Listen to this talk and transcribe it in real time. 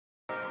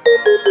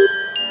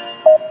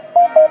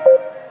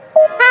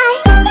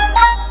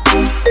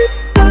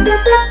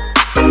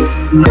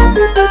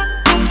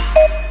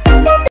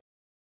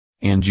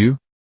And you?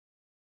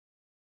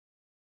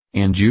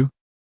 And you?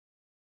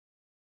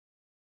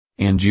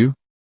 And you?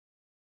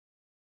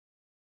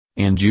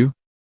 And you?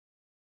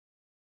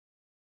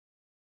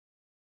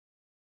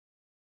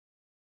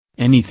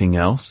 Anything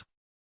else?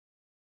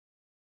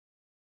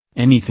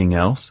 Anything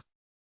else?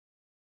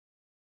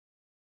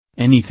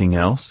 Anything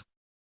else?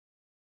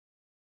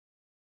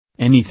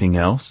 Anything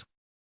else?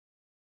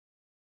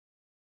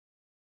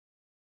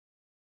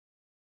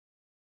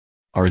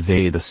 Are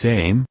they the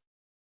same?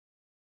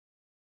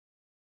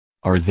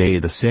 Are they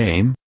the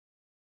same?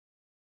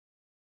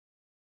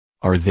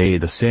 Are they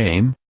the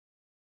same?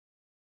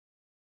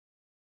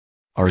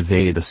 Are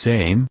they the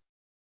same?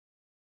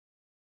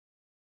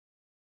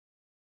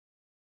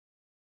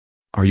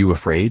 Are you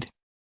afraid?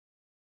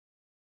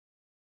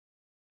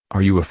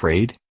 Are you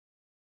afraid?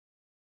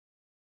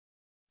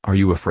 Are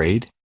you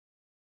afraid?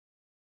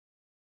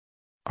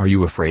 Are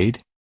you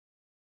afraid?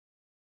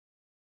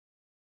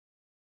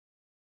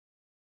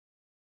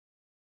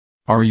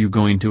 Are you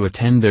going to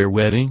attend their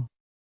wedding?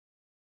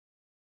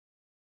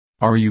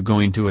 Are you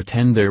going to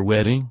attend their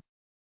wedding?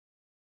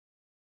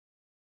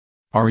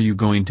 Are you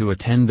going to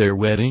attend their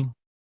wedding?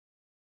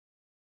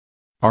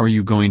 Are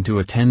you going to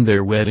attend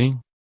their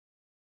wedding?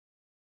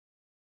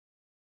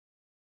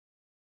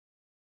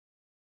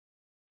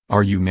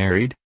 Are you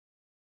married?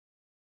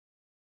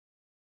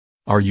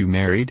 Are you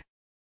married?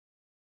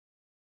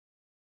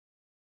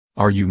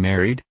 Are you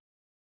married?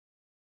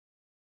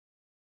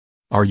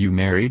 Are you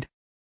married?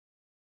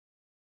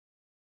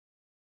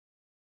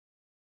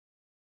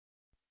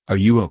 Are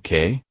you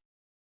okay?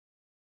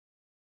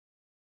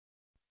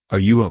 Are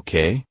you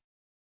okay?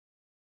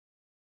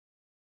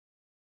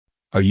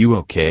 Are you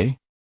okay?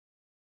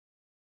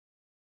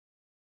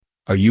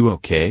 Are you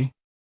okay?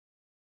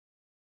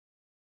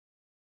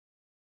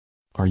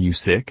 Are you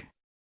sick?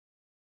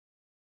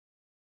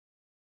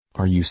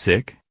 Are you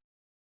sick?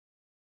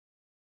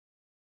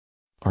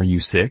 Are you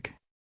sick?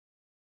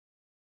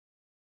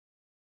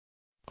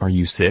 Are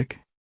you sick?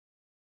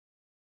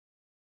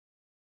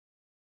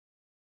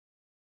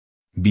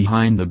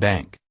 Behind the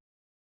bank.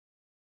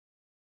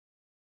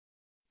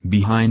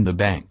 Behind the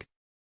bank.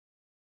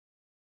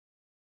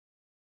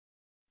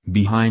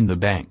 Behind the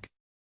bank.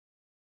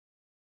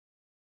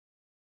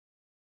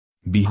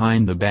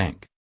 Behind the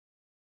bank.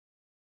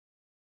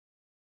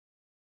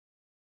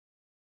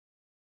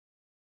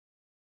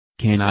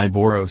 Can I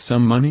borrow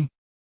some money?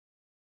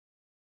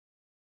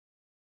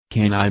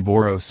 Can I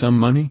borrow some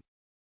money?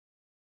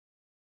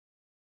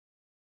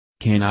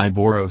 Can I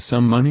borrow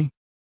some money?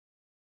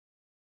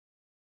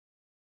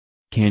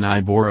 Can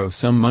I borrow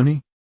some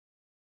money?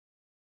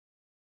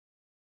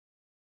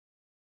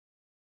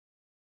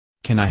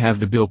 Can I have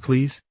the bill,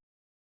 please?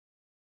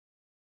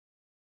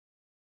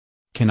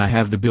 Can I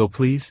have the bill,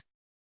 please?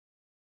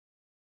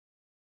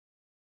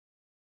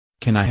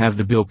 Can I have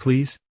the bill,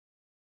 please?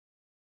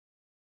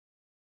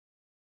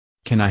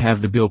 Can I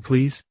have the bill,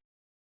 please?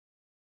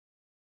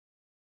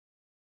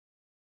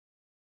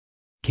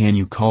 Can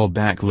you call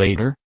back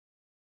later?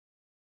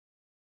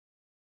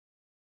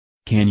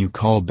 Can you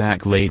call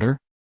back later?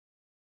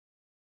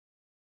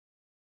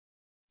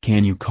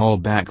 Can you call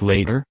back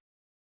later?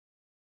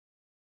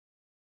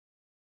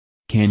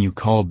 Can you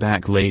call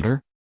back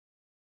later?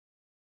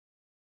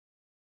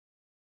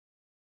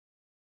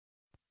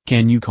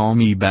 Can you call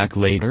me back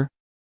later?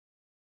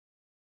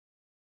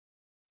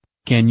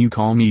 Can you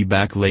call me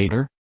back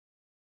later?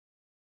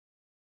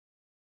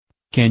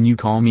 Can you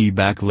call me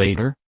back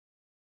later?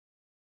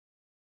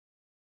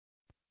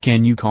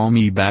 Can you call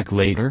me back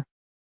later?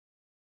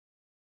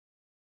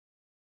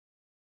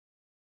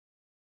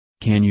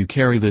 Can you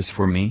carry this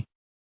for me?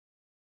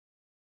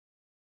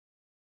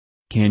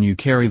 Can you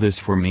carry this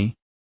for me?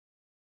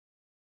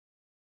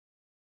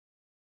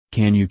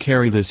 Can you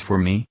carry this for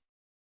me?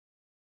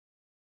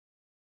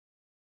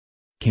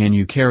 Can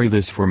you carry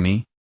this for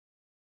me?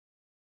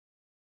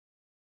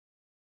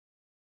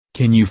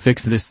 Can you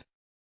fix this?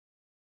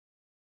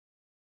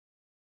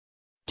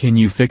 Can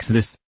you fix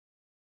this?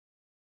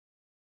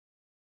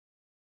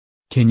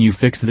 Can you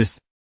fix this?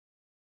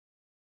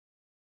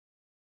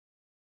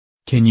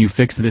 Can you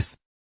fix this?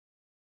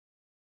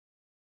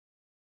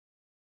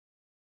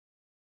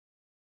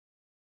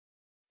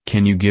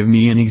 Can you give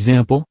me an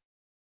example?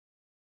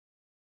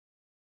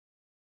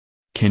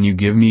 Can you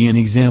give me an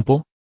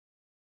example?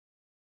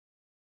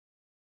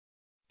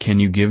 Can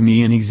you give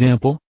me an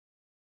example?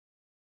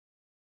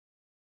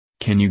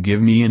 Can you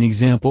give me an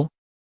example?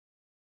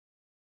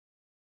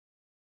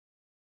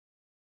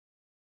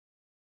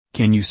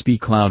 Can you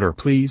speak louder,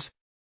 please?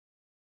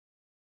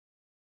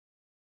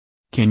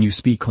 Can you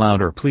speak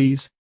louder,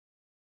 please?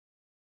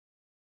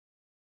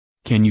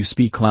 Can you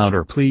speak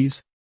louder,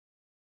 please?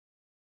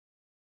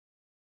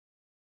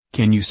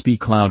 Can you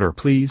speak louder,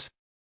 please?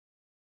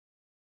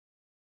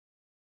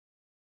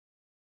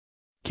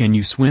 Can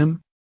you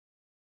swim?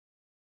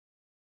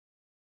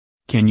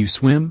 Can you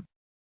swim?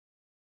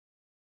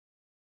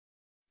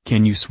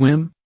 Can you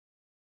swim?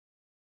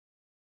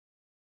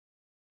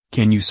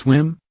 Can you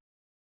swim?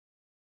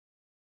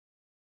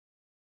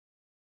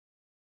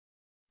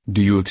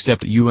 Do you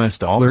accept US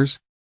dollars?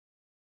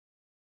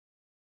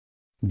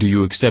 Do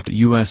you accept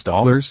US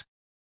dollars?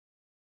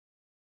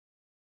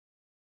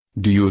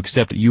 Do you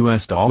accept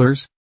US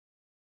dollars?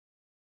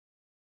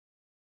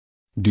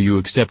 Do you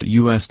accept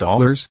US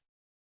dollars?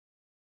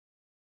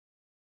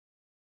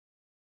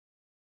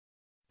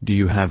 Do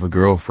you have a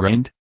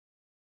girlfriend?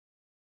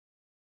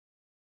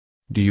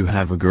 Do you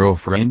have a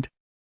girlfriend?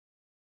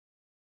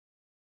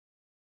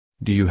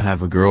 Do you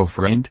have a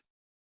girlfriend?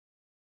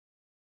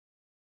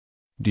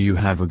 Do you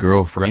have a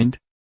girlfriend?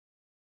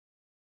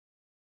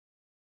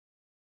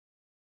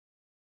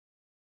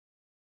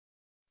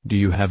 Do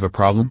you have a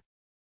problem?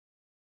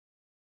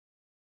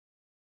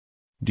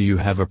 Do you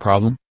have a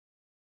problem?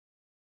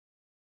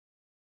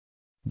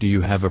 Do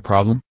you have a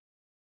problem?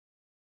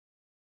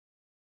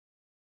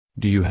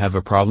 Do you have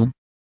a problem?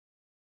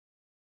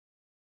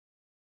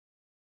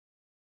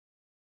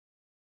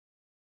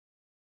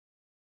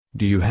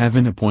 Do you have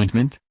an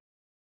appointment?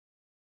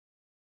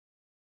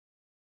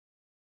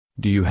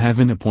 Do you have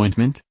an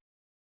appointment?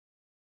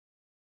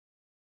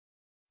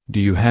 Do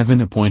you have an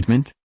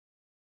appointment?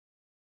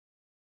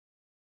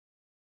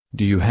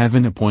 Do you have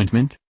an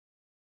appointment?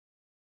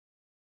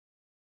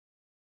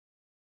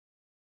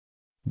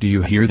 Do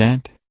you hear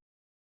that?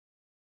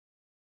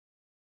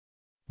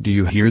 Do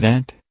you hear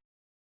that?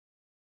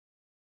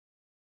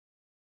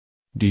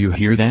 Do you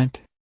hear that?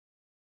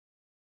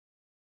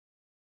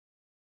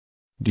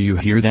 Do you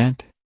hear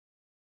that?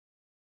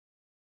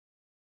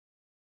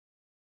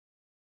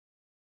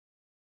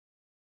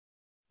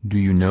 Do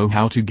you know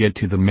how to get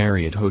to the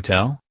Marriott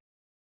Hotel?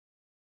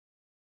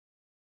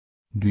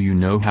 Do you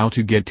know how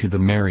to get to the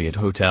Marriott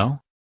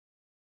Hotel?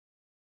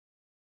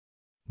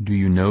 Do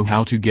you know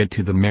how to get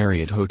to the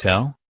Marriott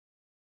Hotel?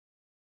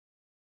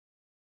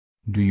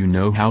 Do you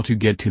know how to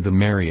get to the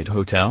Marriott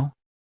Hotel?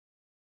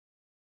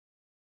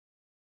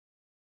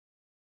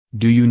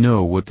 Do you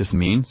know what this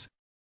means?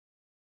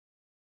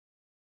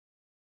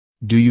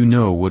 Do you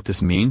know what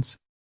this means?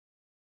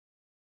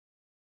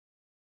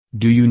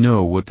 Do you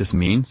know what this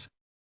means?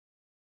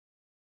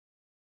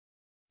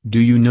 Do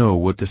you know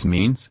what this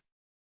means?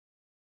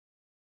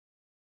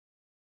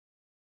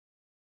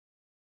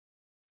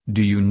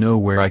 Do you know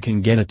where I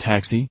can get a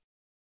taxi?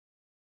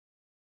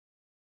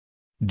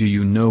 Do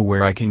you know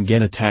where I can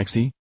get a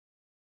taxi?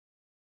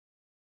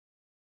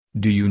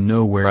 Do you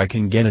know where I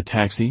can get a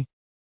taxi?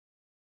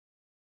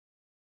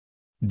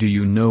 Do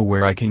you know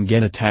where I can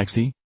get a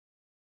taxi?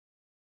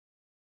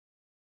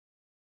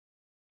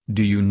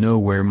 Do you know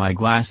where my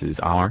glasses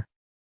are?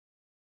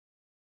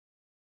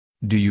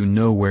 Do you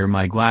know where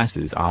my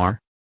glasses are?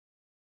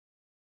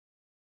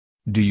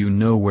 Do you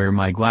know where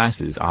my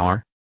glasses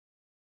are?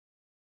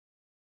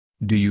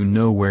 Do you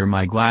know where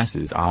my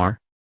glasses are?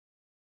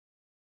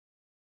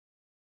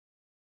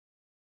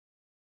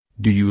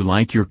 Do you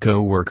like your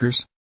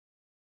co-workers?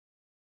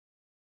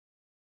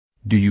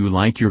 Do you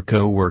like your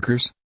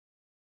co-workers?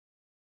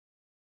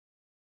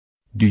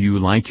 Do you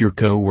like your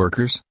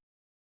co-workers?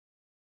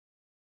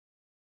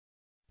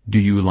 Do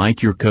you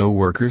like your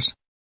co-workers?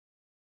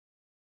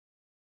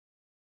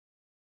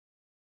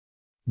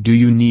 Do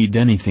you need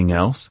anything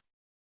else?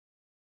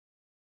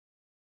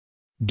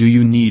 Do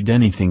you need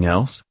anything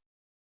else?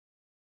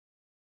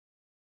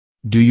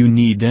 Do you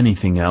need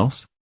anything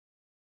else?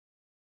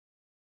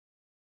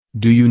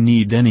 Do you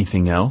need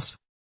anything else?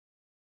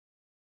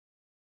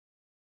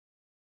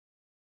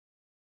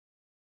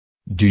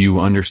 Do you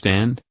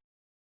understand?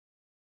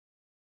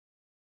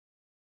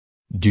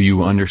 Do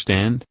you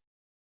understand?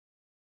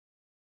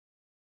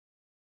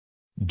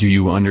 Do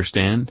you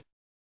understand?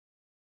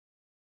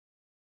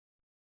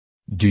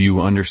 Do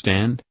you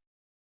understand?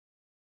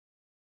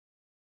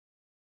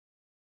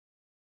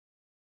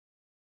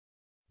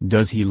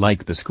 Does he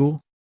like the school?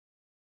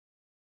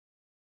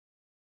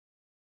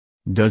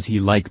 Does he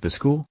like the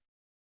school?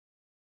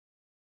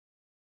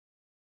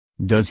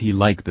 Does he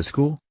like the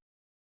school?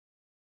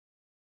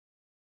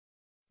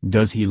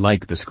 Does he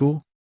like the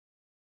school?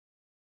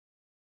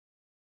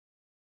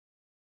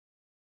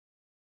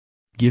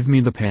 Give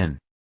me the pen.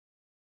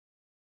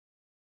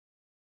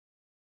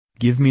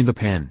 Give me the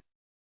pen.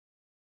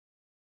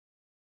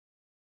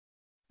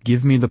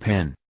 Give me the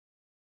pen.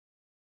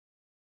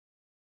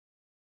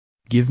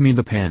 Give me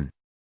the pen.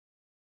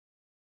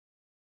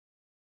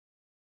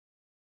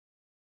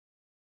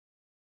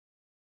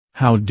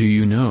 How do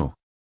you know?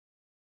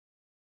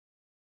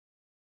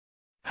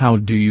 How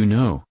do you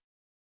know?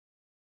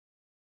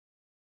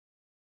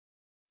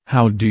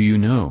 How do you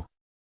know?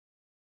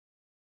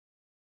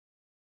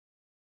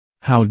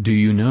 How do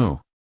you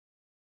know?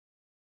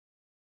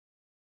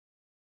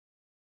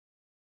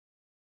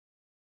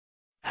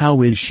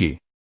 How is she?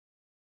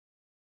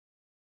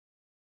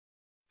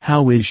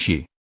 How is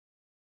she?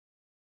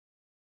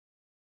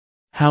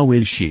 How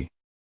is she?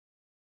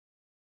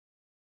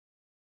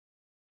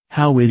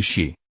 How is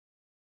she?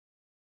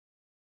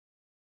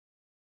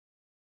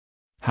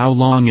 How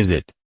long is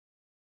it?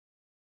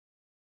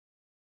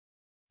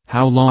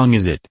 How long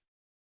is it?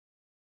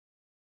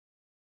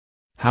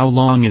 How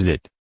long is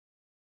it?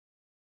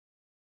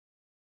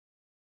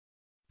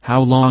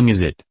 How long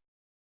is it?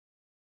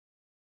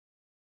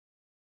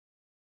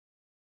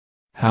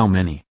 How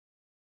many?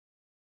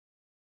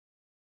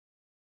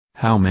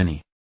 How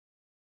many?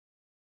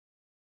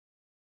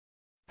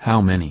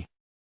 How many?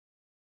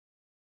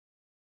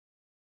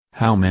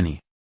 How many?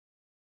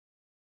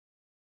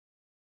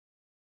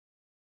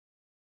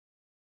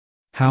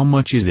 How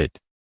much is it?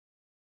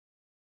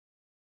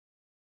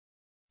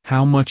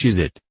 How much is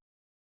it?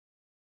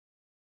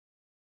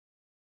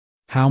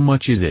 How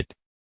much is it?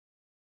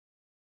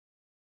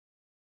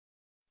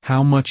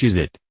 How much is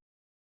it?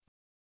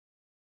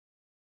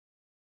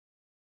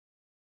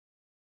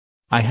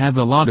 I have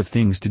a lot of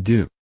things to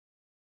do.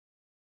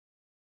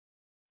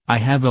 I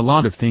have a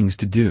lot of things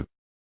to do.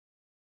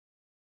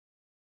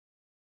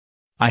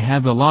 I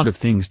have a lot of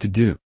things to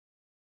do.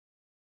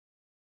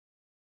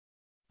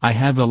 I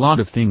have a lot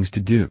of things to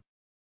do.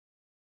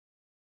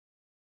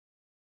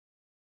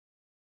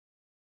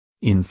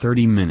 In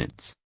 30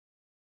 minutes.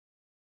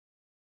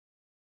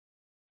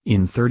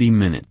 In 30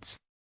 minutes.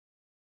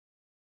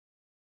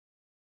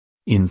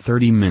 In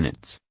 30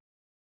 minutes.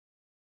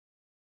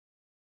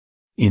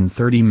 In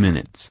 30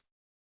 minutes.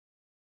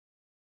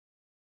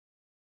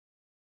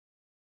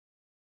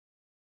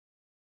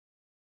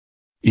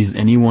 Is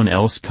anyone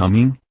else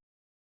coming?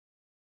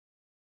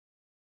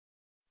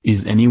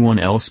 Is anyone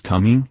else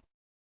coming?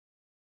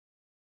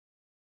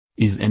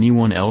 Is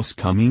anyone else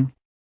coming?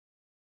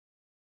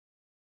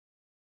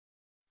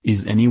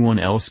 Is anyone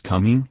else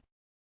coming?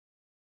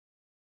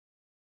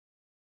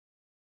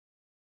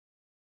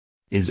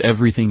 Is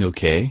everything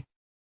okay?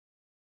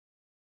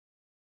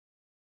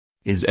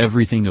 Is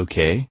everything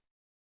okay?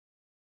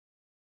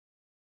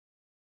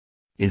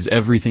 Is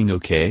everything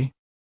okay?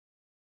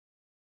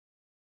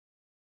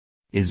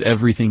 Is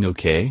everything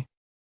okay?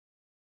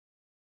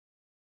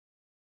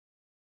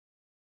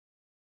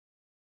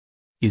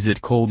 Is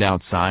it cold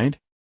outside?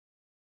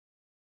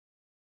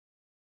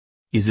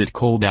 Is it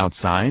cold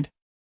outside?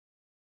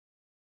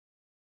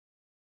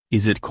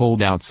 Is it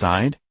cold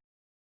outside?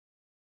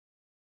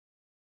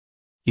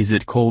 Is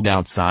it cold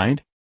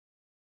outside?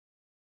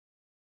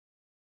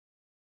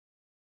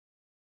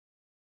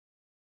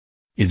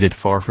 Is it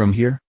far from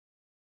here?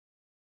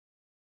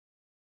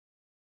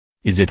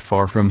 Is it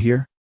far from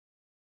here?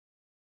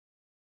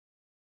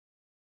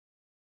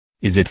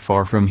 Is it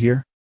far from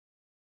here?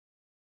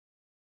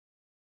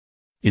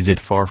 Is it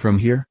far from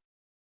here?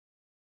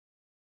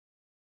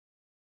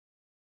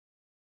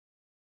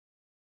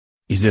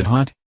 Is it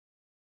hot?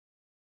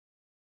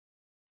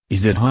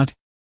 Is it hot?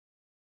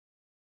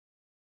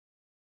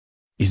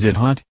 Is it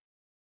hot?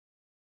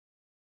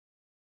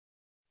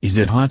 Is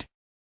it hot?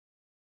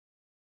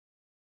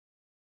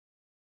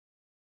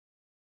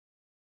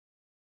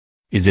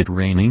 Is it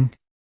raining?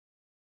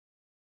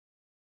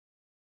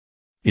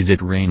 Is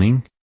it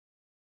raining?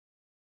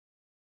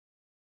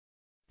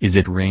 Is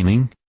it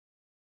raining?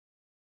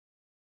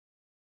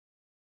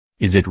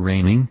 Is it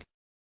raining?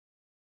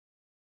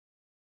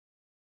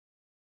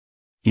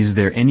 Is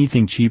there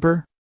anything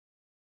cheaper?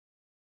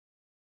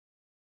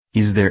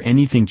 Is there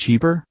anything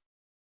cheaper?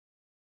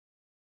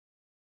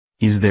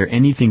 Is there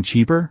anything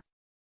cheaper?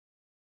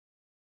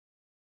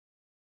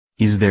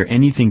 Is there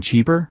anything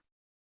cheaper?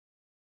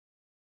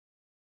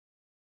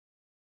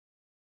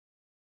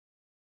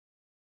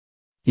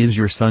 Is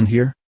your son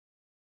here?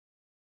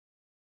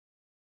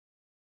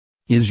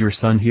 Is your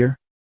son here?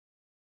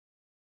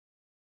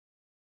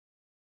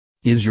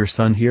 Is your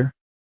son here?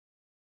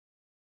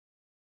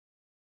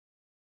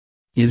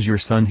 Is your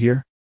son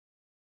here?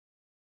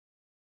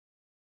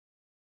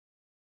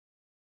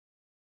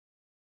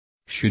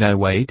 Should I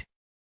wait?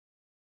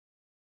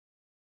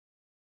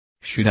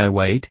 Should I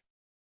wait?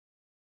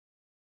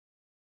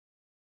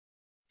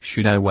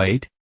 Should I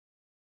wait?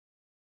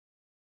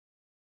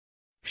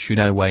 Should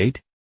I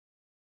wait?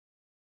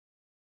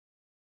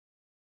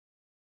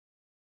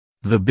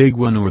 The big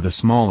one or the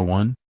small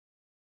one?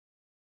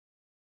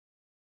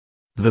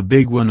 The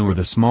big one or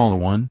the small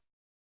one?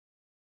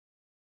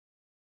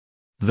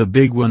 The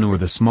big one or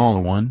the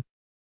small one?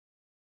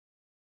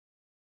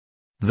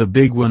 The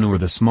big one or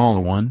the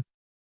small one?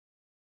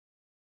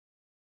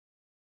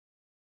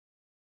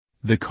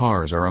 The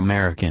cars are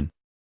American.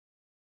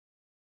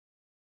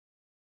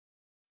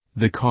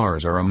 The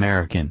cars are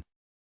American.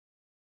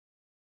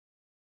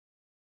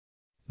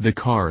 The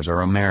cars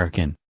are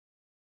American.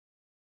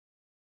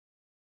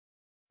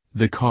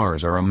 The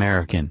cars are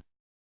American.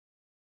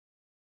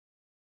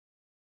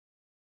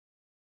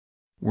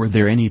 Were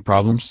there any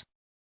problems?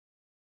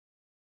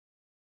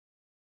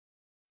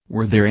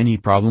 Were there any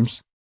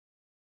problems?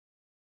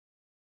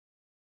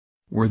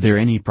 Were there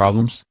any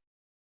problems?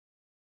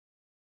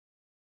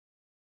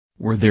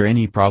 Were there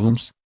any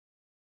problems?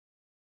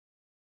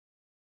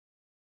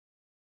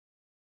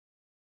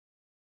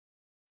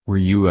 Were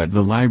you at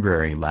the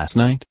library last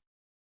night?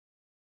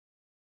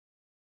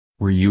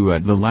 Were you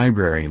at the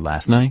library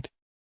last night?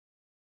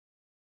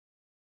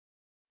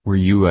 Were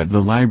you at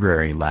the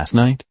library last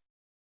night?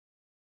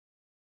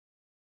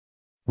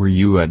 Were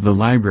you at the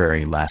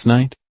library last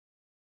night?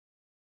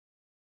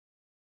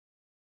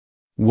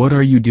 What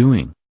are you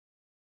doing?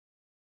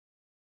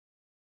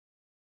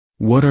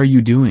 What are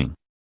you doing?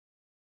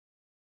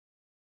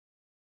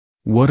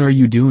 What are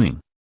you doing?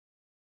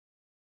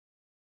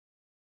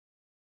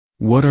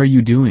 What are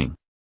you doing?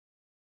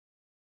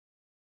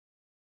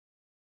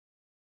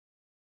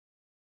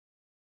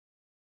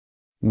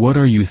 What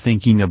are you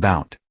thinking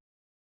about?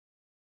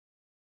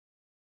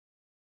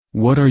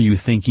 What are you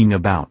thinking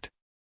about?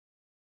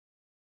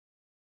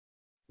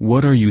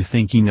 What are you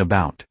thinking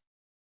about?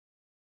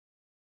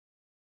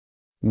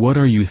 What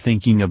are you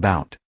thinking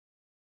about?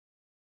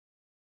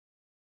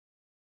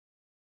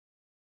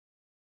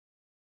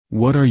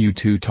 What are you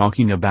two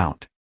talking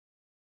about?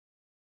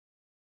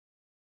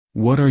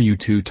 What are you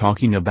two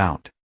talking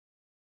about?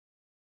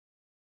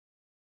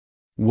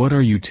 What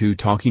are you two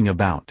talking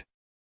about?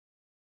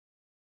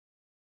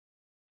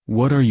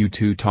 What are you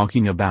two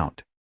talking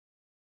about?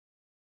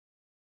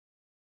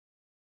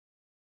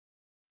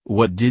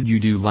 What did you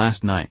do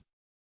last night?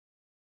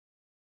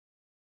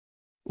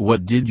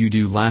 What did you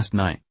do last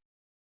night?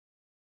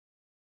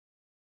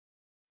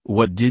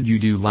 What did you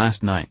do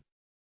last night?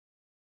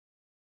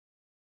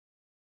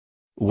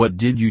 What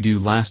did you do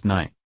last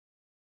night?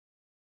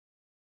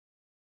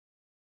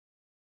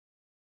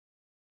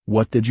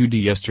 What did you do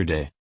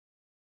yesterday?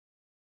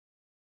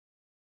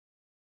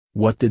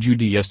 What did you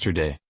do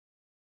yesterday?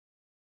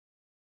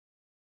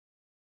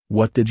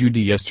 What did you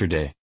do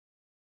yesterday?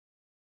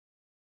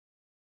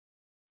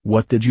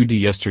 What did you do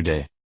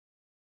yesterday?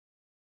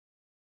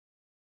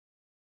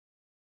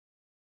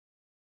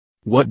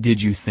 What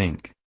did you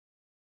think?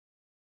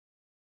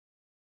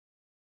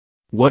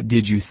 What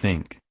did you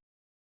think?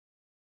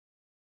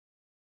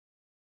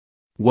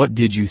 What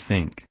did you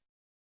think?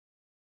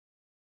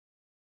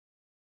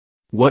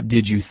 What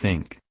did you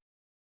think?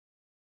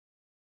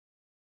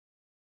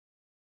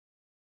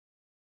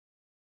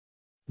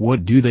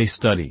 What do they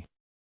study?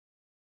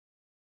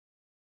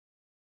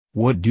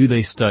 What do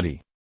they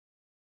study?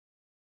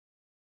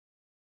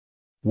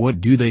 What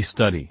do they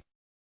study?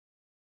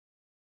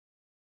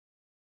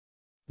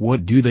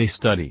 What do they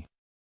study?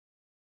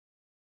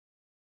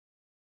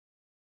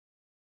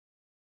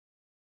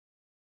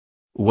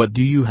 What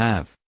do you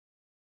have?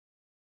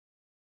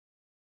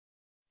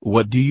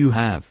 What do you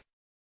have?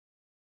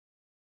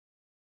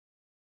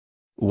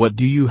 What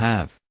do you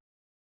have?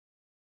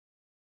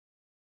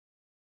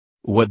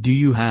 What do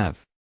you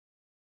have?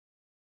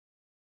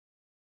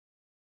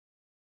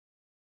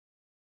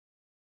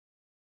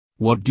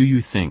 What do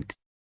you think?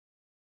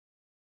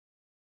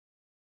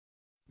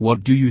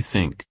 What do you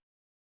think?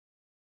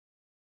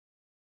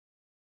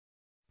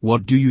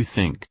 What do you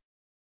think?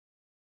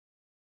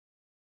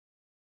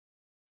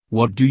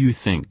 What do you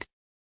think?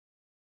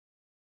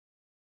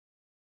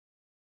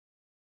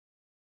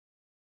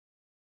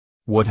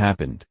 What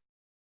happened?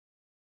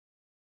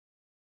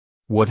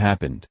 What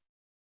happened?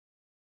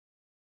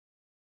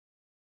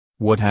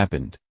 What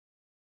happened?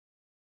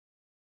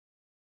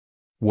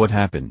 What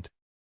happened?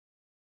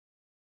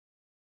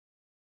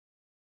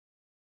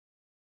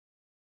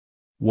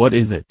 What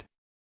is it?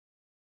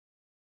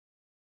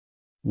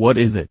 What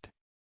is it?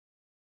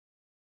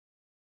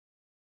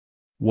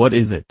 What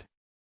is it?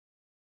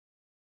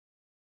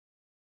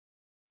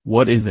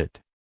 What is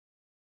it?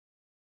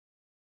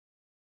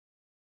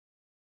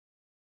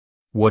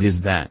 What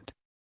is that?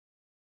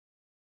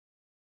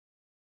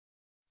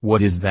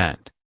 What is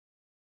that?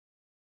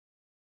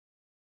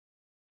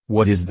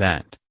 What is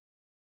that?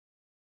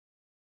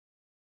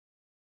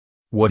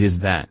 What is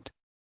that?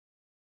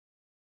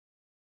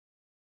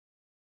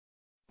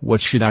 What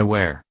should I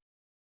wear?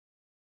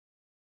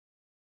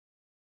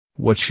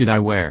 What should I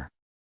wear?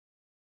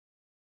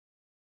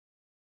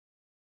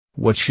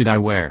 What should I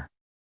wear?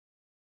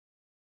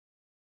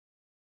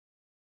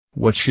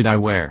 What should I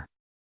wear?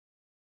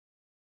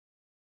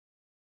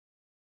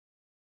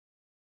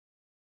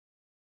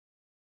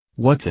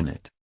 What's in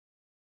it?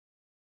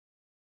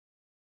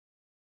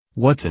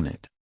 What's in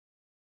it?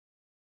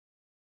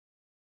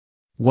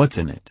 What's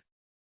in it?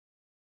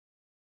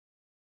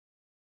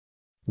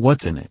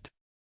 What's in it?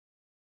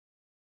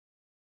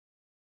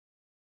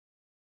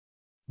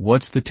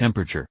 What's the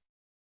temperature?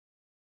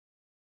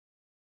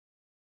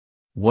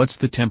 What's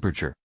the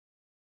temperature?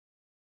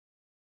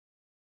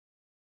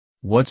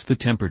 What's the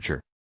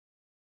temperature?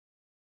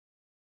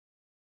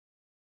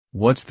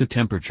 What's the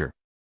temperature?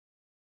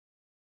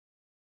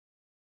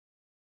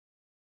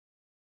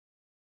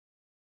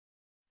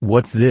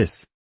 What's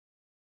this?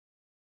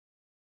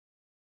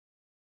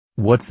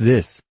 What's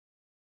this?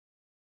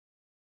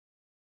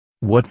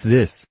 What's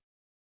this?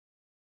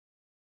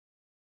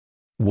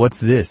 What's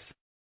this?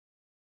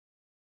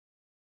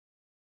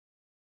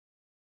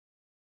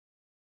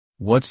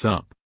 What's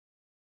up?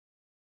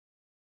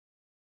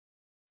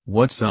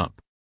 What's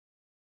up?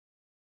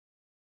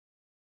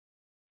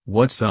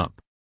 What's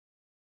up?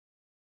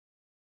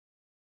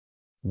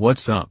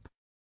 What's up?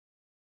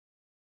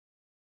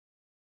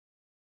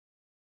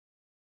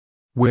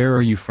 Where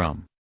are you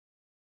from?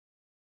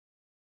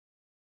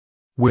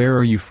 Where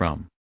are you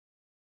from?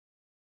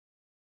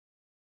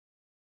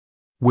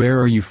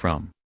 Where are you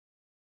from?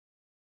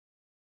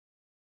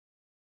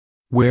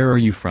 Where are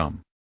you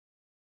from?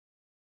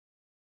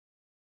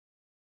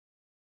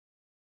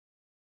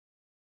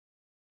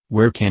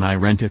 Where can I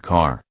rent a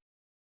car?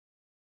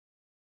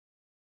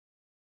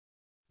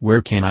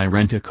 Where can I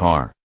rent a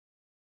car?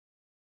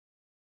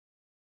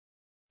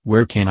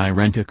 Where can I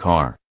rent a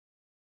car?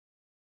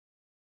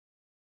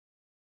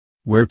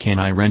 Where can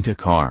I rent a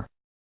car?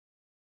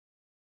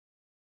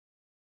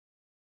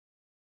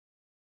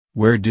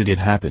 Where did it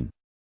happen?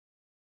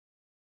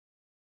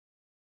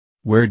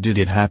 Where did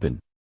it happen?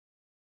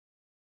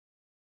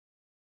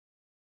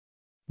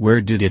 Where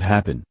did it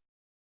happen?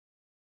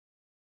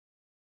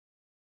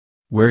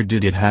 Where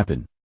did it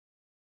happen?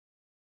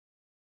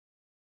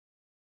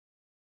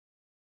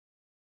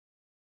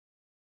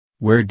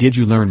 Where did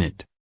you learn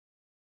it?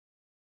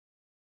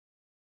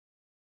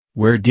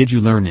 Where did you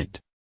learn it?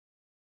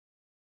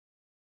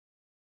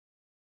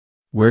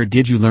 Where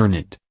did you learn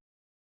it?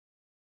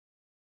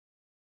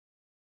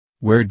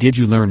 Where did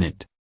you learn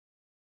it?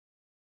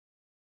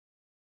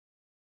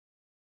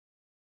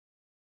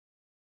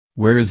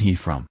 Where is he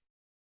from?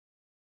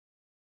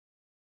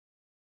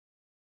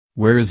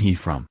 Where is he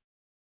from?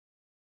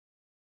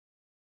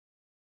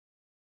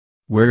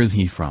 Where is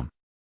he from?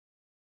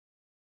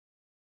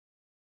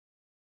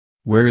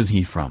 Where is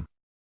he from?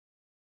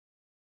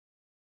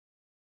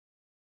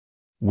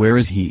 Where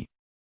is he?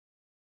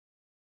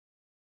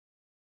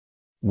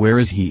 Where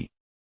is he?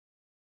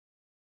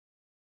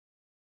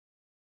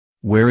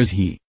 Where is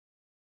he?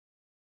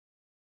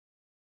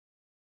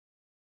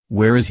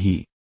 Where is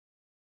he?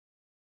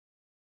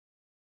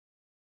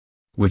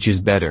 Which is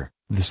better,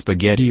 the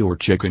spaghetti or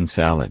chicken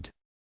salad?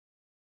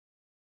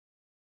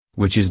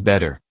 Which is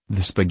better,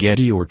 the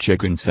spaghetti or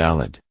chicken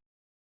salad?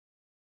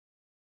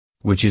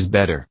 Which is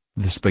better,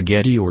 the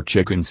spaghetti or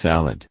chicken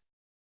salad?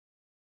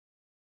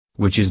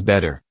 Which is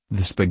better,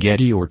 the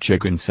spaghetti or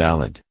chicken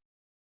salad?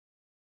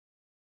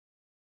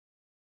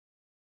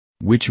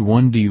 Which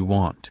one do you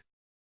want?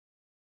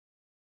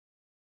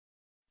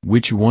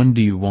 Which one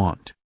do you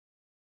want?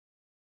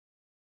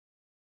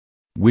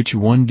 Which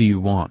one do you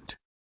want?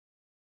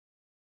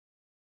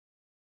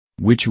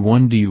 Which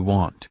one do you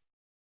want?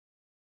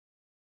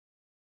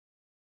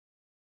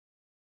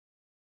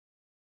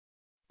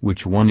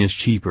 Which one is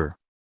cheaper?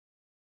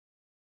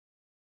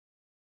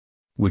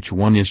 Which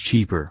one is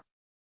cheaper?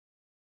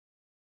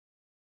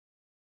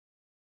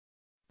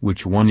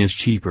 Which one is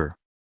cheaper?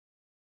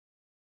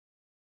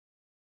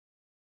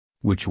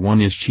 Which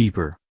one is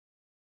cheaper?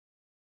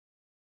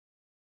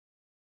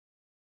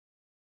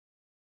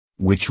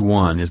 Which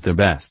one is the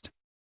best?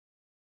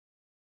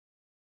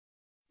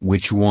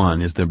 Which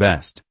one is the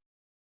best?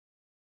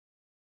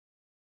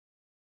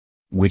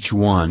 Which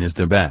one is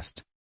the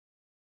best?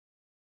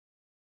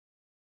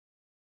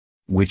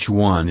 Which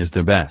one is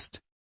the best?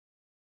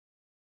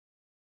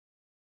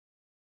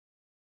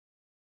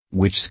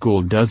 Which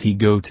school does he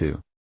go to?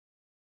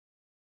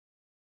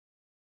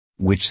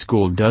 Which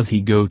school does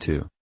he go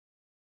to?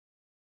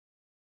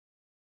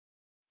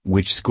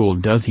 Which school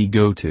does he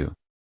go to?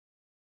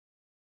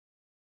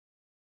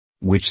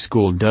 Which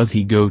school does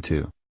he go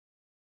to?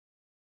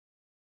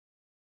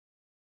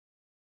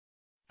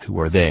 Who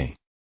are they?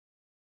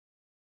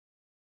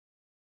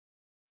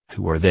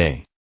 Who are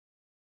they?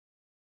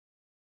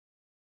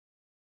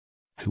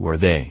 Who are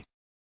they?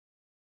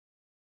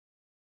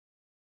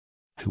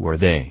 Who are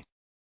they?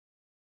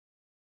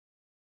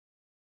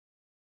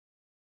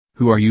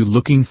 Who are you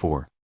looking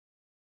for?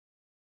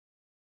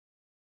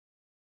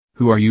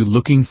 Who are you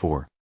looking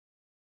for?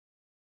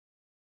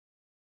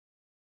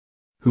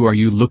 Who are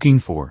you looking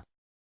for?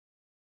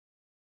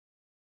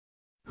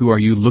 Who are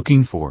you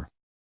looking for?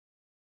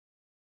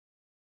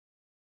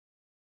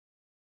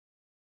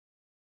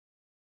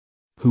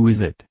 Who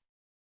is it?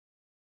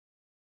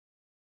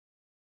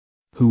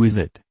 Who is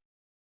it?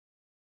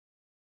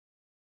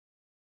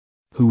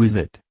 Who is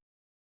it?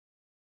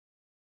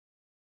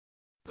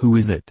 Who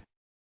is it?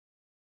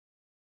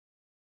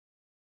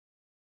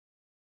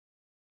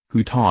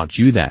 Who taught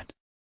you that?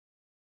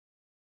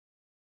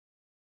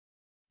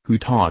 Who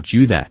taught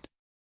you that?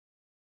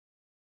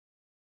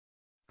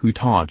 Who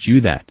taught you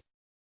that?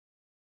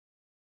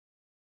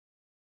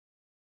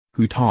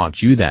 Who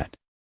taught you that?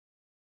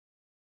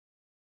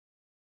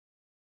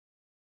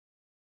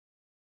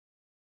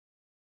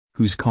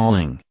 Who's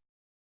calling?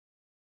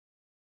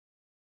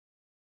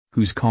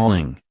 Who's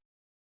calling?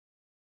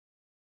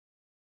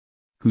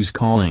 Who's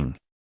calling?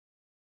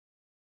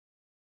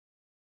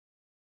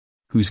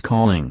 Who's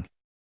calling?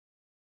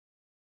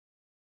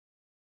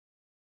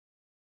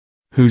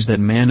 Who's that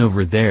man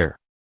over there?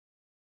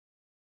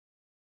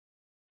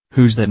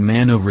 Who's that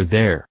man over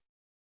there?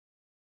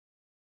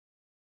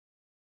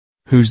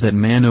 Who's that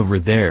man over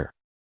there?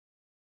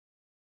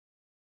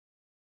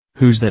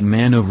 Who's that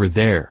man over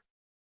there?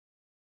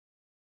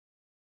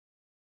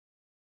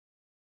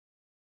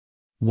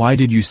 Why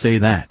did you say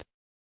that?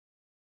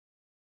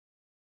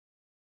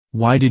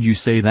 Why did you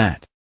say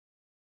that?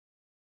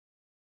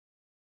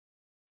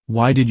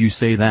 Why did you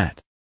say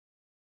that?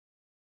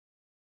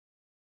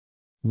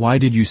 Why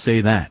did you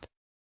say that?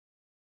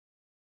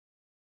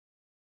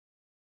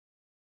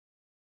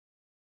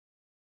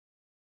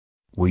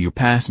 Will you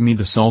pass me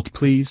the salt,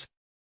 please?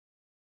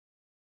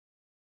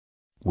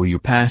 Will you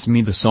pass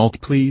me the salt,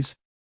 please?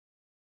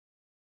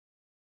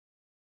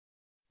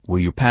 Will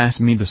you pass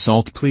me the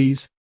salt,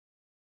 please?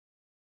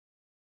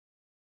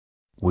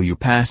 Will you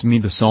pass me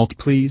the salt,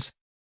 please?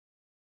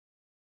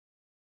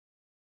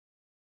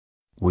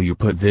 Will you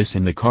put this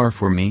in the car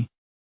for me?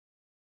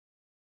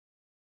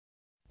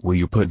 Will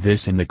you put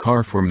this in the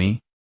car for me?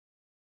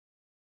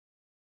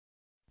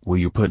 Will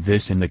you put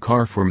this in the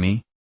car for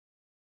me?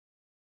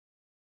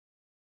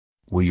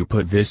 Will you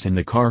put this in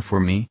the car for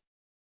me?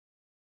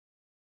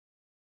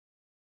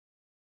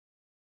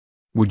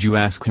 Would you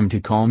ask him to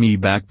call me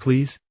back,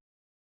 please?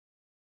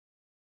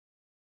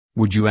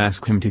 Would you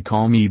ask him to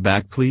call me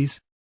back, please?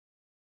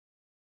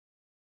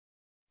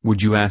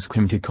 Would you ask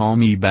him to call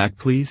me back,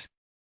 please?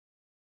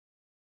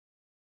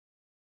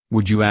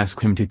 Would you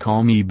ask him to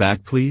call me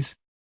back, please?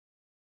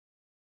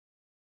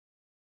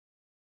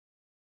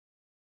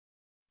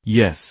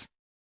 Yes.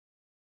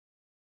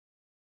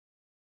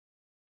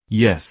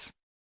 Yes.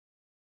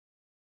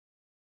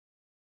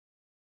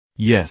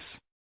 Yes.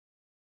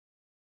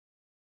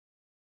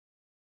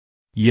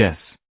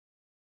 Yes.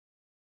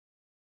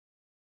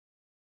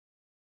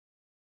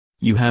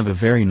 You have a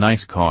very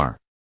nice car.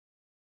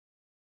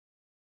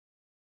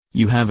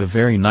 You have a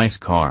very nice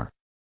car.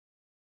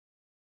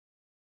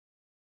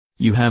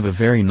 You have a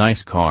very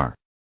nice car.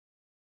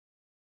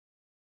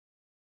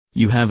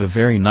 You have a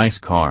very nice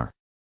car.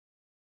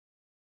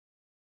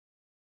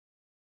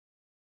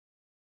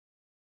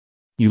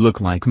 You look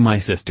like my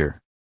sister.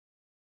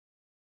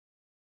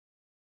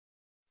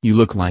 You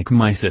look like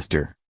my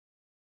sister.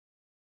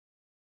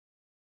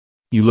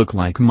 You look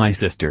like my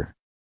sister.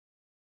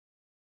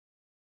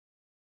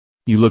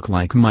 You look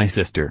like my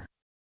sister.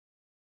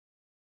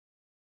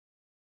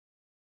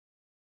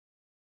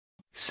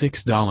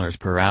 $6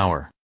 per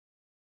hour.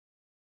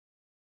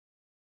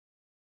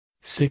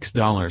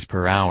 $6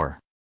 per hour.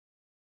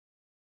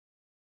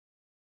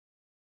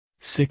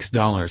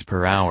 $6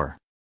 per hour.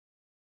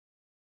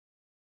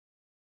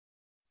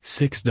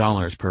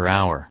 $6 per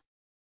hour.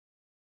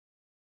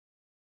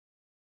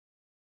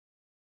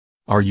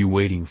 Are you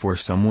waiting for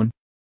someone?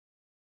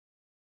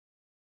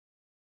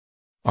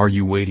 Are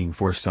you waiting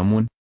for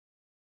someone?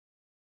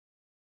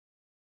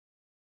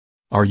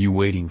 Are you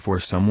waiting for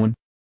someone?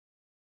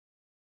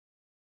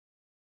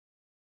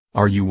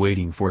 Are you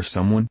waiting for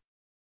someone?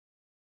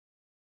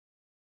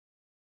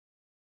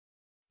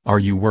 Are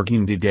you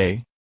working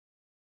today?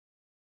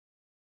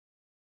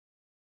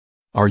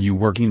 Are you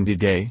working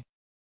today?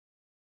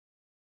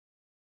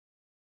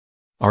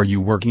 Are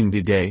you working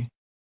today?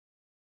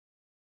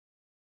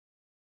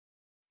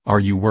 Are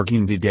you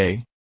working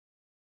today?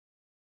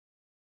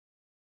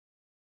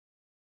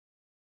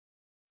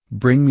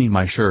 Bring me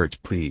my shirt,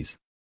 please.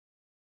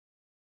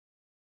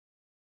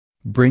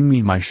 Bring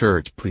me my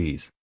shirt,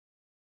 please.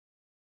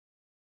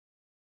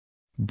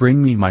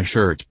 Bring me my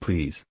shirt,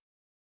 please.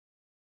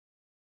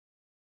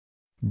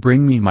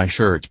 Bring me my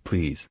shirt,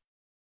 please.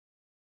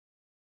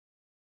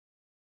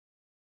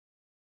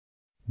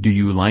 Do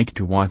you like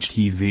to watch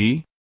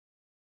TV?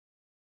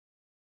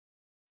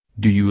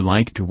 Do you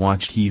like to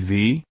watch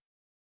TV?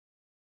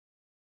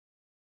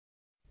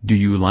 Do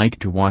you like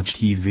to watch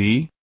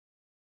TV?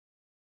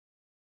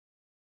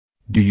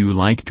 Do you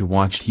like to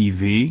watch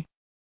TV?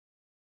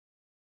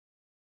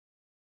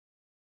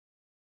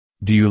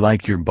 Do you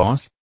like your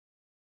boss?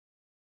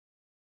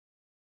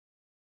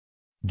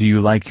 Do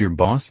you like your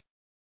boss?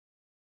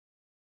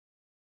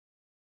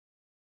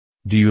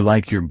 Do you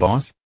like your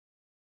boss?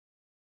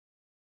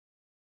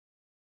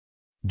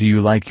 Do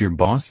you like your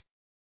boss?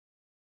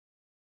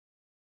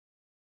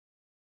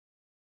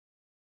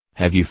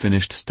 Have you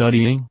finished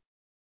studying?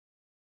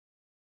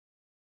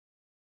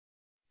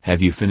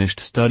 Have you finished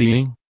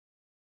studying?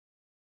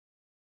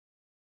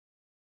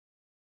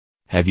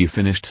 Have you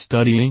finished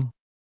studying?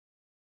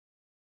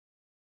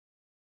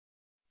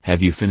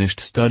 Have you finished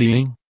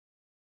studying?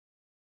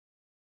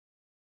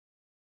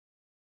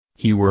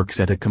 He works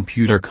at a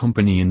computer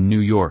company in New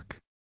York.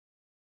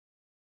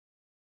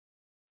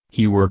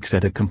 He works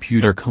at a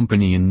computer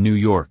company in New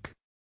York.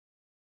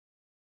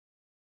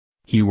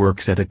 He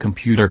works at a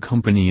computer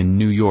company in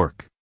New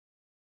York.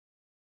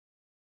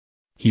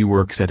 He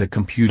works at a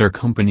computer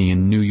company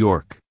in New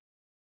York.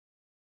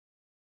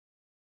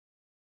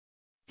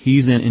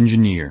 He's an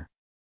engineer.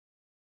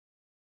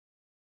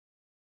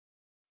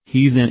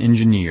 He's an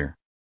engineer.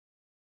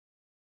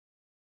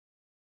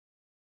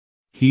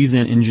 He's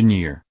an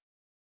engineer.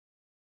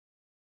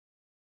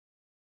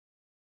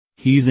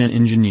 He's an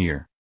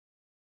engineer.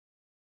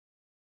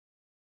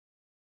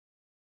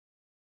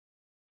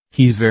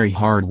 He's very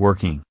hard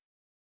working.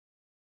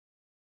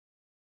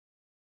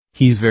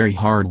 He's very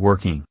hard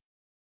working.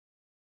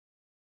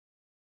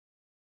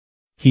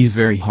 He's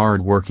very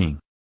hard working.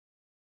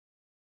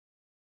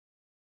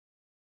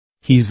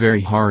 He's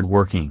very hard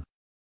working.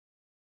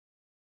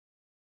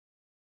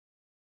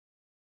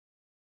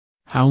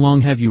 How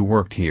long have you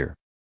worked here?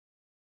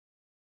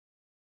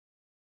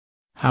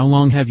 How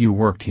long have you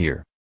worked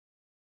here?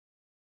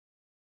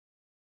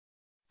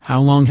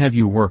 How long have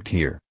you worked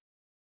here?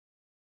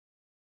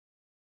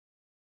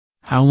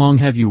 How long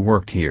have you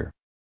worked here?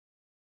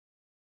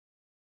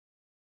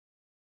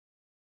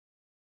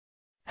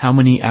 How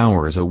many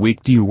hours a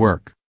week do you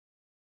work?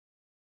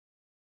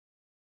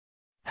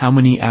 How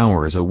many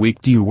hours a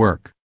week do you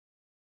work?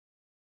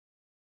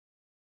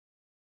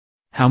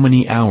 How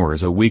many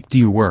hours a week do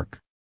you work?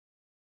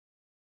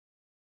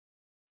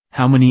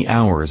 How many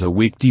hours a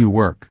week do you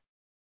work?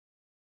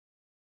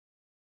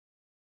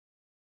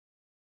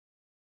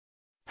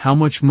 How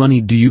much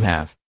money do you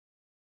have?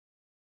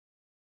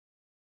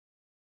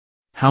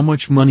 How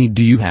much money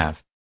do you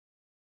have?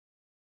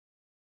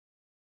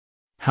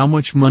 How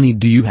much money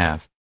do you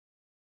have?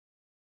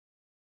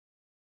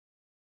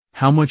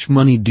 How much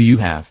money do you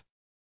have?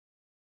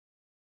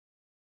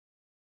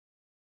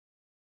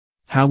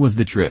 How was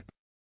the trip?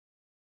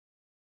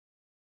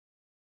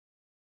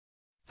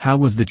 How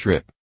was the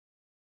trip?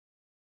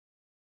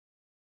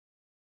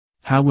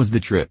 How was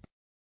the trip?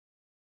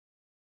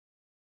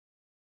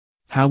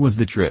 How was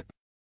the trip?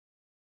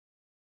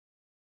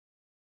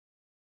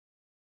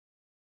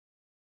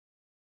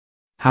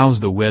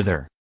 How's the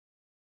weather?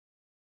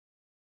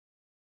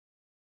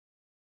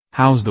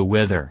 How's the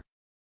weather?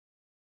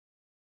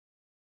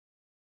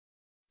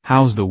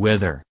 How's the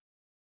weather?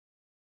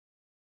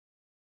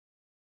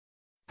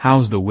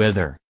 How's the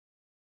weather?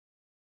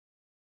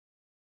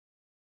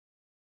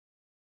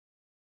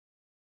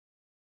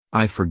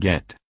 I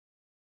forget.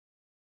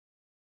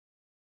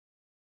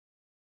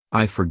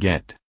 I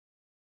forget.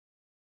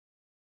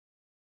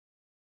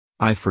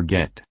 I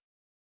forget.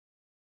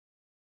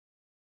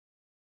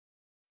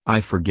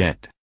 I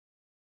forget.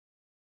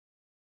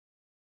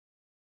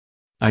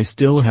 I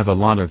still have a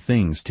lot of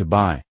things to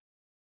buy.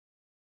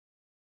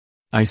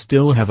 I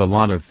still have a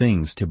lot of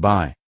things to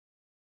buy.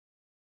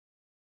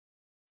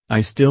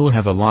 I still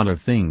have a lot of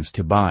things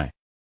to buy.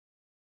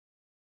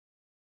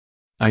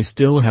 I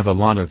still have a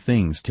lot of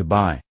things to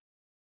buy.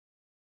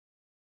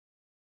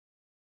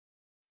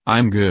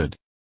 I'm good.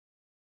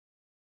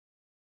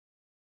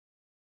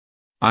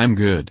 I'm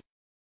good.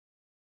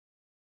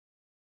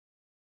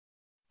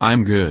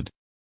 I'm good.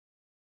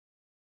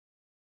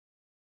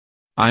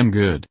 I'm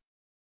good.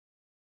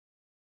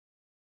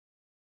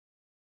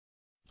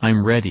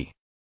 I'm ready.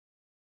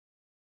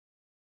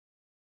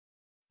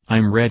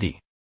 I'm ready.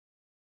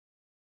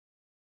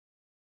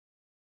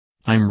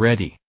 I'm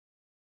ready.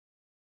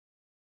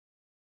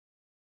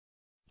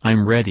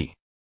 I'm ready.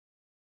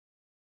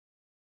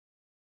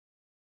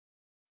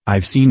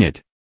 I've seen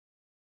it.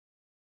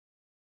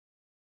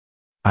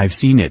 I've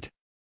seen it.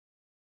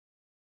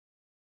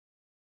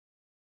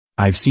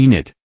 I've seen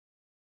it.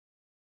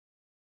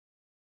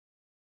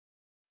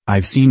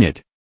 I've seen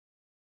it.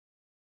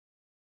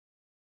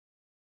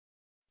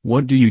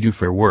 What do you do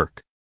for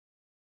work?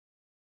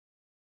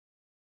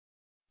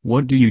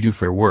 What do you do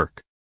for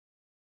work?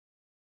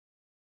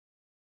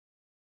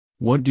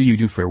 What do you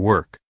do for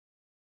work?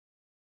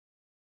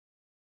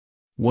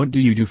 What do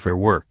you do for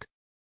work?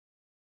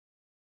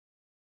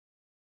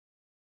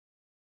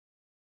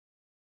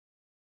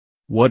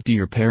 What do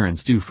your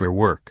parents do for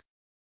work?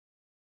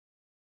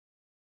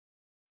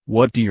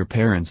 What do your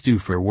parents do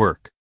for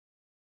work?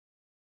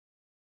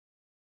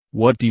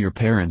 What do your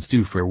parents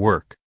do for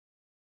work?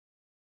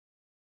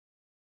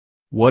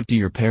 What do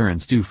your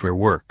parents do for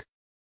work?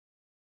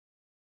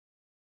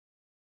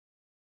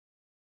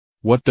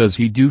 What does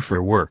he do for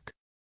work?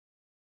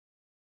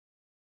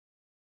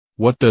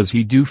 What does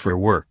he do for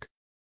work?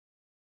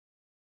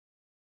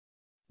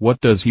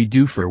 What does he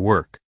do for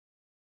work?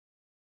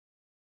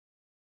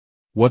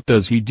 What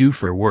does he do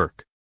for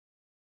work?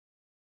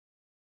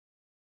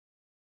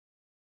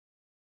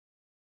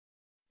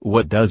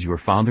 What does your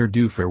father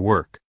do for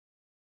work?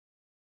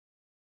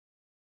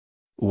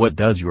 What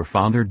does your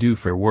father do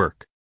for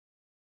work?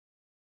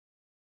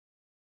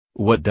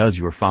 What does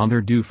your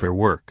father do for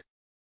work?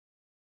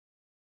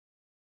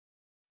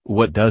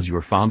 What does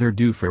your father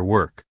do for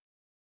work?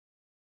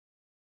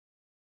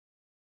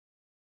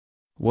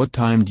 What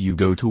time do you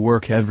go to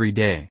work every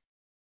day?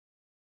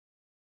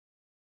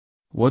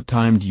 What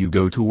time do you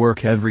go to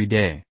work every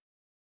day?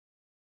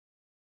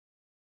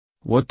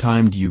 What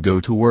time do you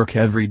go to work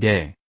every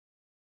day?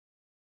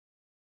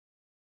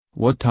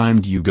 What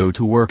time do you go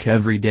to work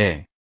every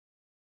day?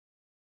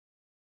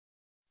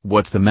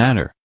 What's the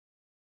matter?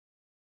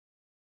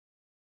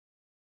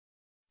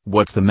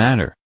 What's the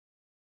matter?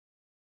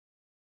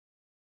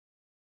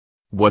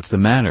 What's the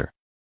matter?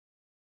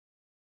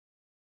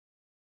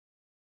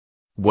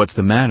 What's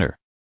the matter?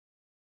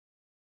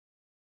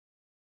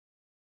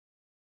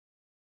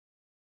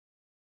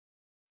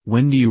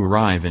 When do you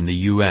arrive in the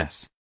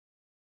U.S.?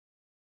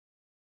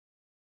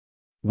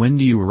 When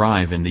do you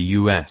arrive in the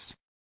U.S.?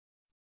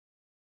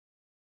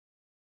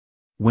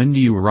 When do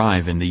you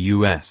arrive in the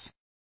U.S.?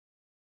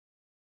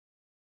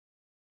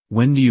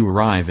 When do you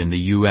arrive in the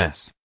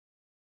U.S.?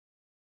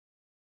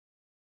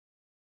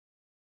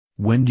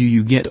 When do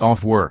you get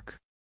off work?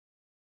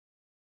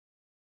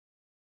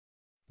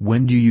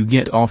 When do you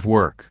get off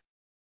work?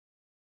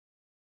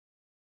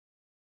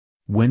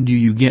 When do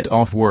you get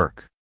off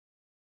work?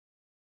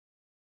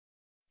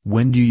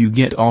 When do you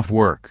get off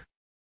work?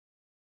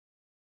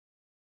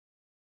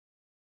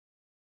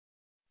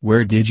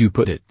 Where did you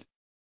put it?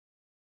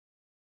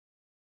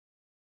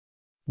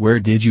 Where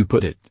did you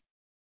put it?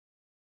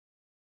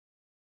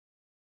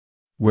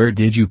 Where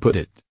did you put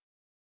it?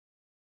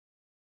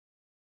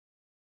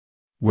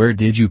 Where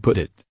did you put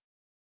it?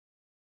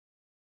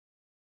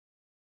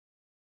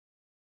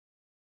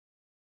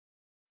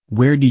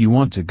 Where do you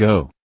want to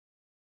go?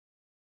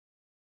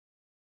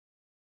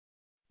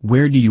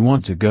 Where do you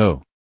want to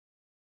go?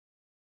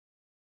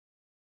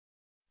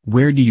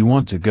 Where do you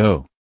want to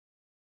go?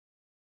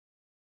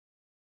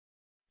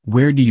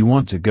 Where do you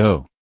want to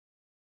go?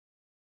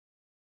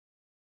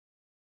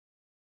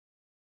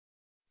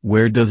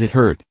 Where does it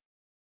hurt?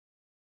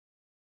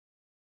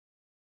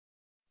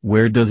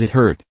 Where does it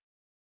hurt?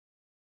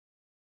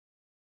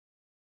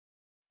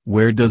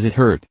 Where does it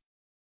hurt?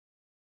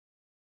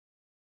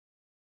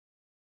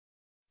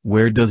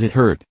 Where does it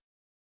hurt?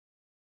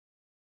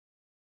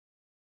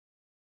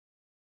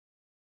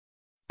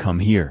 Come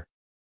here.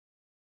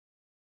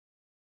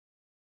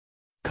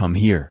 Come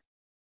here.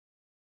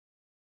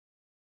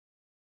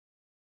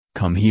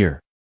 Come here.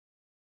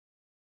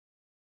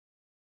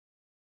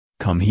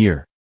 Come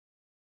here.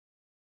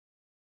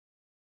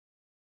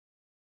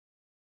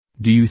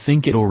 Do you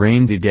think it'll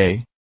rain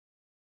today?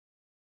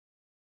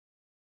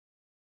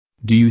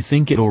 Do you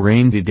think it'll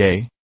rain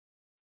today?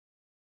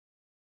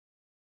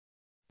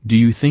 Do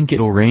you think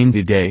it'll rain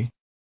today?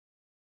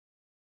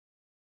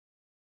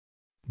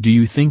 Do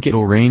you think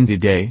it'll rain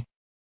today?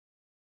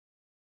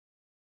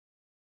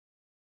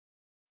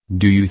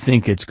 Do you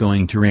think it's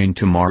going to rain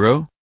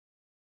tomorrow?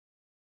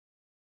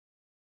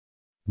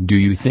 Do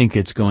you think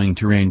it's going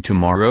to rain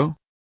tomorrow?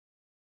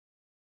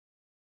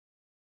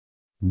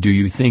 Do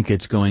you think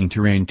it's going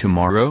to rain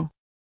tomorrow?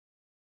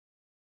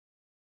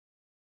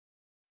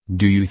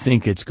 Do you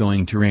think it's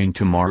going to rain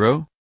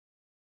tomorrow?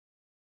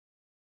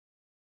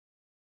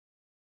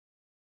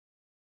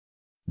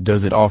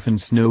 Does it often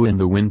snow in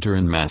the winter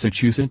in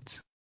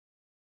Massachusetts?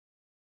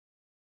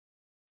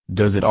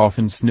 Does it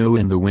often snow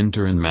in the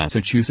winter in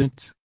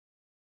Massachusetts?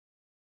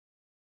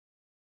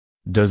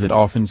 Does it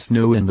often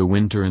snow in the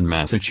winter in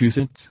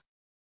Massachusetts?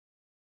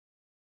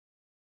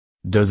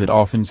 Does it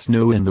often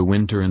snow in the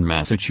winter in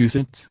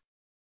Massachusetts?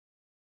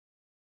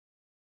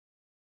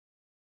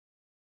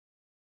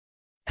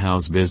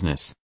 How's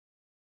business?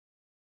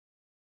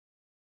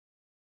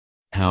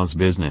 How's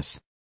business?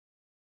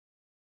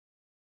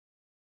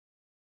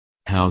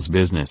 How's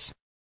business?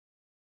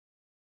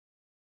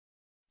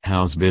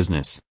 How's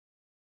business?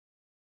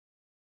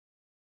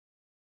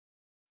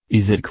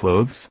 Is it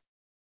clothes?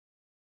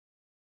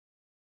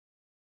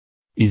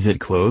 Is it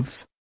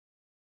clothes?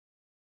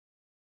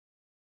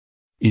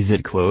 Is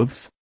it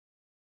clothes?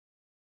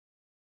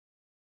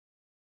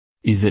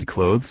 Is it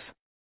clothes?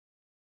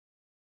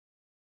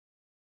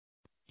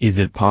 Is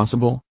it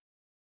possible?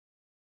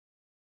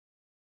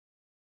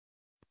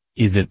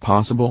 Is it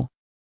possible?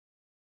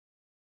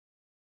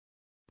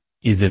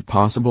 Is it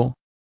possible?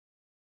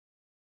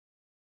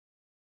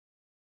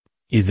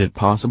 Is it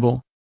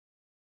possible?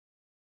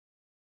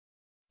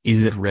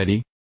 Is it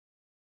ready?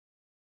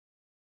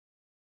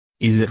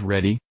 Is it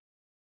ready?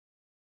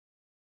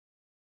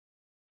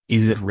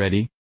 Is it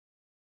ready?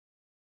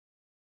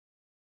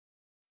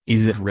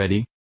 Is it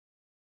ready?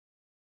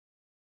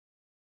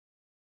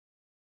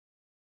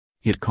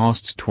 It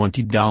costs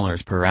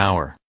 $20 per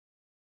hour.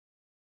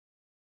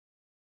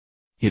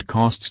 It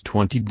costs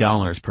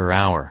 $20 per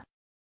hour.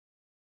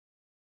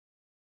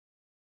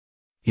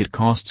 It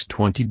costs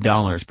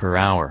 $20 per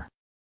hour.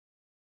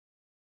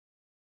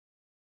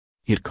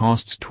 It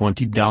costs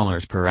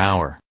 $20 per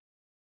hour.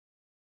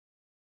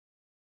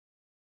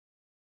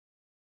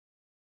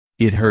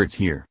 It hurts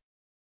here.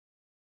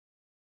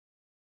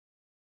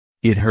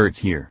 It hurts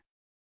here.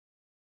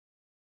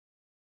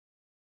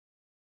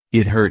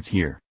 It hurts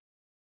here.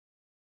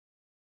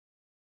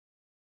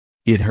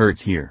 It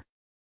hurts here.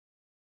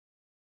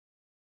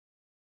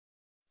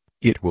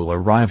 It will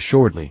arrive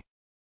shortly.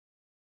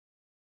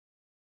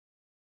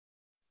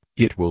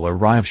 It will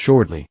arrive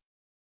shortly.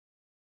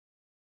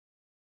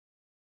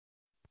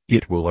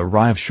 It will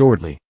arrive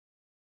shortly.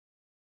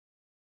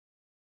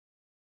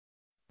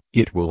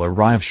 It will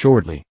arrive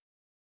shortly.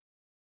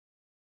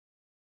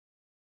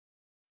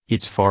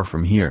 It's far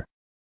from here.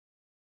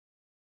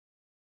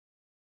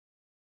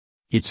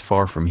 It's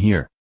far from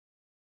here.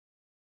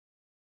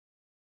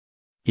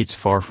 It's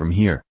far from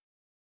here.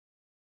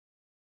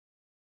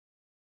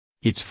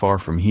 It's far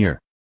from here.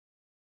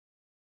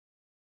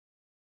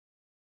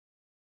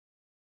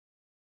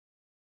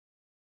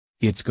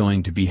 It's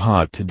going to be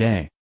hot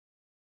today.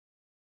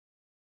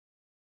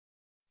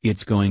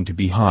 It's going to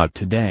be hot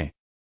today.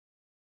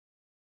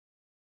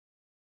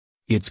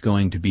 It's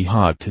going to be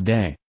hot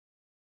today.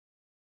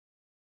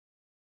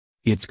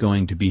 It's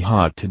going to be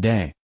hot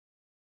today.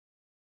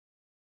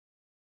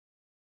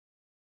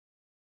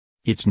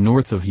 It's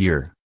north of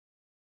here.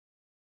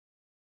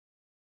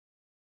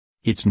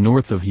 It's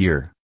north of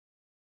here.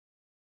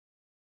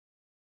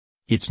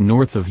 It's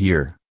north of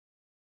here.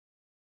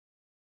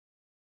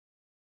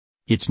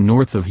 It's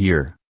north of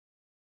here.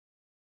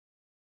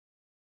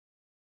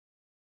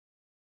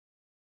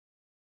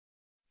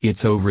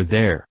 It's over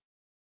there.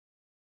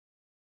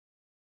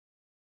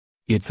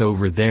 It's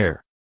over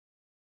there.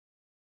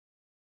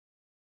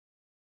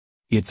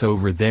 It's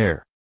over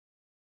there.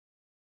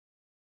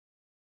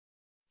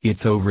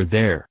 It's over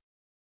there.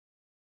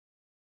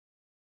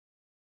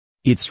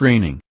 It's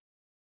raining.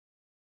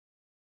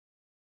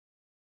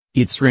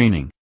 It's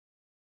raining.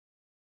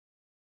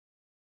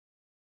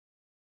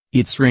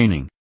 It's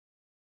raining.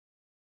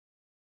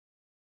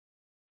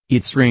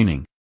 It's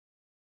raining.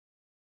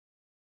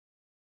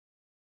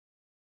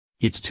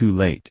 It's too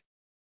late.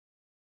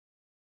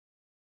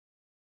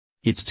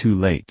 It's too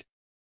late.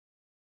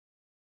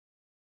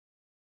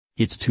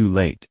 It's too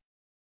late.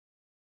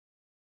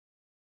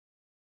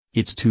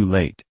 It's too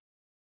late.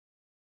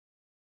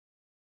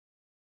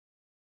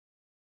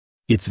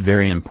 It's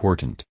very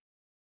important.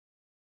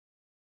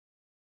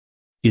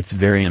 It's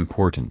very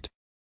important.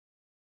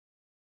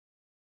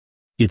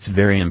 It's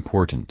very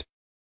important.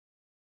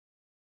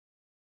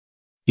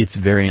 It's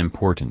very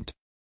important.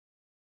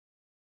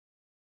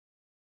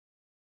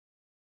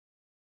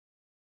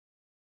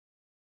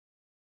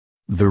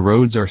 The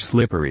roads are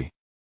slippery.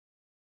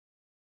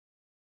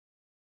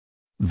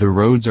 The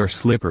roads are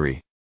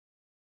slippery.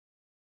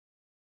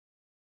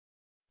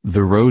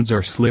 The roads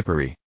are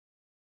slippery.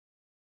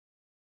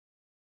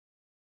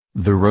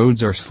 The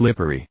roads are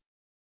slippery.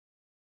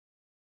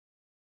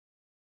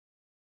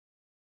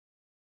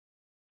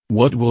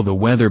 What will the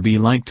weather be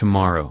like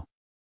tomorrow?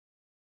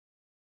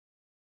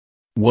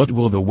 What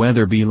will the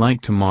weather be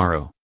like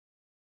tomorrow?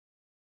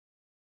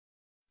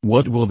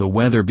 What will the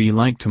weather be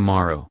like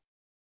tomorrow?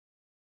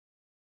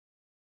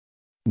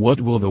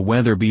 What will the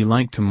weather be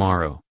like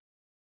tomorrow?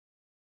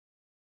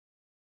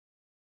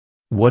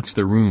 What's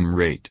the room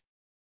rate?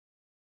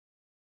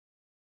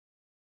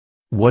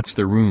 What's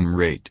the room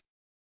rate?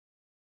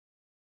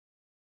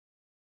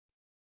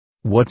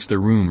 What's the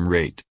room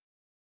rate?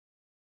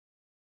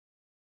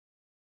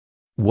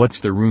 What's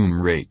the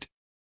room rate?